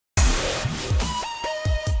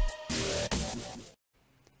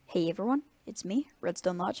Hey everyone, it's me,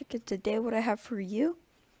 Redstone Logic, and today what I have for you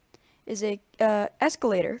is a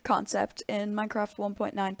escalator concept in Minecraft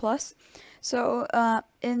 1.9 Plus. So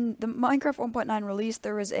in the Minecraft 1.9 release,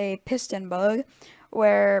 there was a piston bug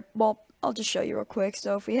where, well, I'll just show you real quick.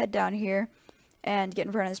 So if we head down here and get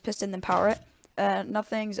in front of this piston, then power it,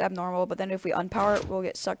 nothing's abnormal, but then if we unpower it, we'll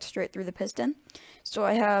get sucked straight through the piston. So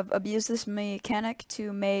I have abused this mechanic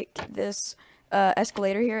to make this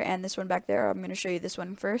escalator here and this one back there. I'm going to show you this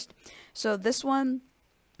one first. So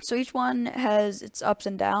each one has its ups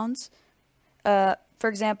and downs. For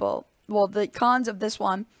example, well, the cons of this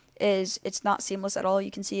one is it's not seamless at all.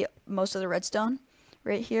 You can see most of the redstone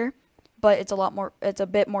right here, but it's a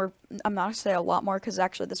bit more, I'm not going to say a lot more, because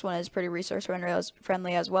actually this one is pretty resource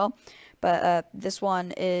friendly as well, but this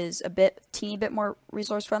one is a teeny bit more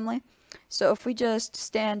resource friendly. So if we just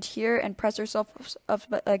stand here and press ourselves up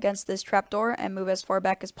against this trapdoor and move as far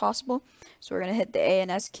back as possible, so we're going to hit the A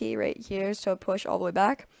and S key right here, so push all the way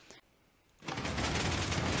back.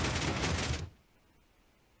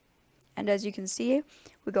 And as you can see,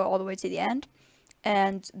 we go all the way to the end.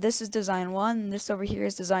 And this is design 1, and this over here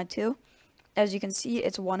is design 2. As you can see,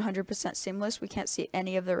 it's 100% seamless. We can't see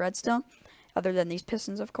any of the redstone, other than these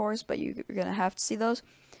pistons, of course, but you're going to have to see those.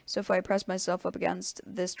 So if I press myself up against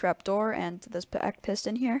this trapdoor and this back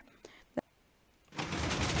piston here,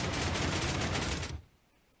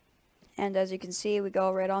 and as you can see, we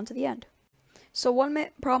go right on to the end. So one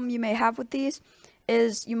problem you may have with these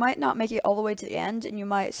is you might not make it all the way to the end, and you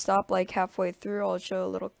might stop like halfway through. I'll show a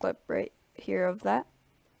little clip right here of that.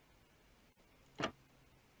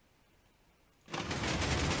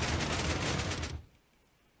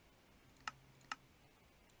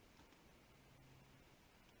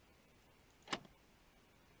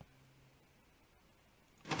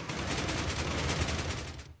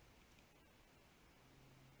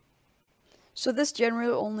 So this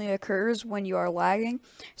generally only occurs when you are lagging.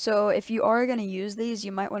 So if you are going to use these,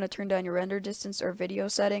 you might want to turn down your render distance or video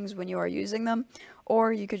settings when you are using them,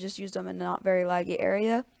 or you could just use them in a not very laggy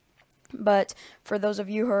area. But for those of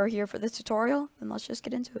you who are here for this tutorial, then let's just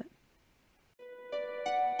get into it.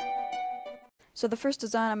 So the first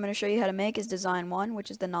design I'm going to show you how to make is design 1,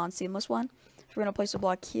 which is the non-seamless one. So we're going to place a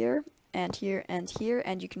block here, and here, and here,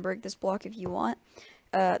 and you can break this block if you want.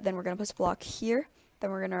 Then we're going to place a block here. Then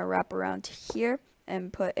we're going to wrap around here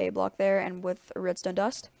and put a block there and with a redstone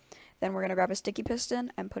dust. Then we're going to grab a sticky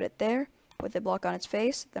piston and put it there with a block on its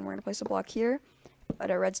face. Then we're going to place a block here, put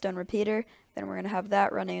a redstone repeater. Then we're going to have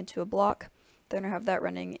that running into a block. Then we're going to have that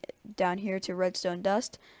running down here to redstone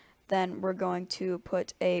dust. Then we're going to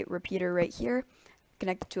put a repeater right here,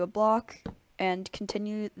 connect it to a block, and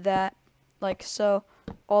continue that like so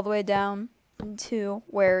all the way down to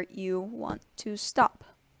where you want to stop.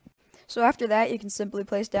 So after that, you can simply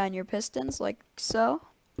place down your pistons like so,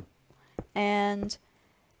 and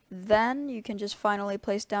then you can just finally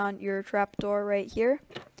place down your trapdoor right here,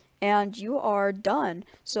 and you are done.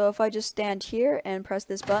 So if I just stand here and press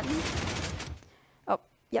this button, oh,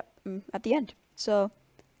 yep, at the end. So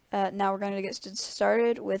now we're going to get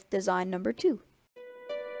started with design number 2.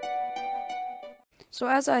 So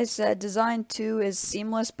as I said, design 2 is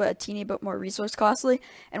seamless but a teeny bit more resource costly,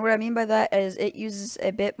 and what I mean by that is it uses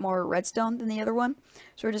a bit more redstone than the other one.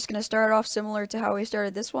 So we're just going to start off similar to how we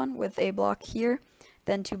started this one, with a block here,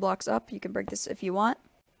 then 2 blocks up. You can break this if you want.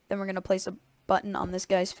 Then we're going to place a button on this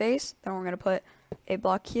guy's face. Then we're going to put a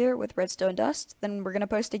block here with redstone dust. Then we're going to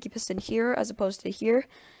put a sticky piston here as opposed to here.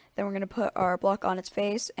 Then we're going to put our block on its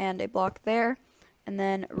face and a block there. And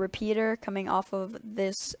then a repeater coming off of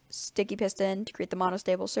this sticky piston to create the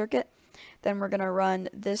monostable circuit. Then we're going to run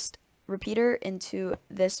this repeater into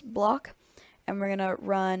this block, and we're going to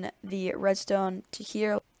run the redstone to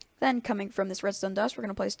here. Then coming from this redstone dust, we're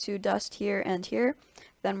going to place 2 dust here and here.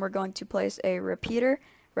 Then we're going to place a repeater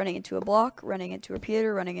running into a block, running into a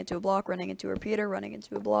repeater, running into a block, running into a repeater, running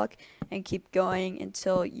into a block, and keep going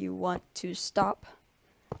until you want to stop,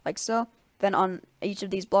 like so. Then on each of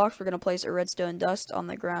these blocks, we're going to place a redstone dust on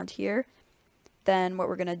the ground here. Then what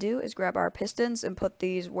we're going to do is grab our pistons and put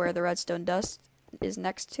these where the redstone dust is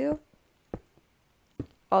next to,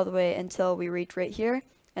 all the way until we reach right here.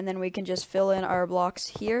 And then we can just fill in our blocks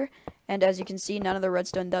here. And as you can see, none of the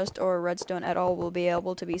redstone dust or redstone at all will be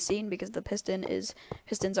able to be seen because the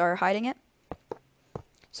pistons are hiding it.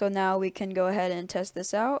 So now we can go ahead and test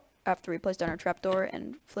this out after we place down our trapdoor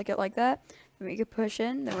and flick it like that. Then we can push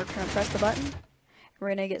in, then we're going to press the button, and we're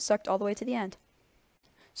going to get sucked all the way to the end.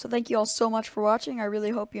 So thank you all so much for watching. I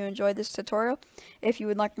really hope you enjoyed this tutorial. If you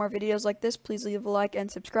would like more videos like this, please leave a like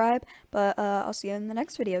and subscribe. But I'll see you in the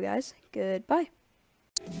next video, guys. Goodbye.